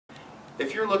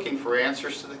If you're looking for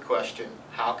answers to the question,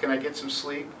 how can I get some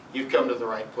sleep? You've come to the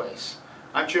right place.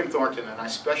 I'm Jim Thornton, and I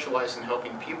specialize in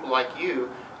helping people like you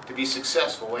to be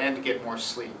successful and to get more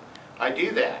sleep. I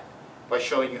do that by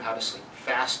showing you how to sleep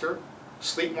faster,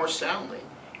 sleep more soundly,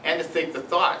 and to think the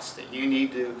thoughts that you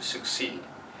need to succeed.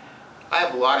 I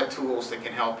have a lot of tools that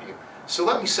can help you. So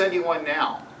let me send you one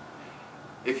now.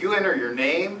 If you enter your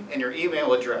name and your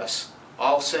email address,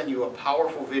 I'll send you a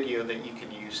powerful video that you can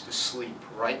use to sleep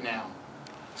right now.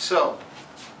 So,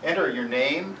 enter your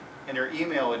name and your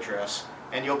email address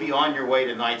and you'll be on your way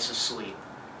to nights of sleep.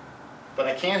 But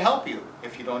I can't help you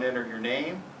if you don't enter your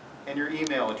name and your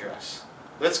email address.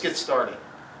 Let's get started.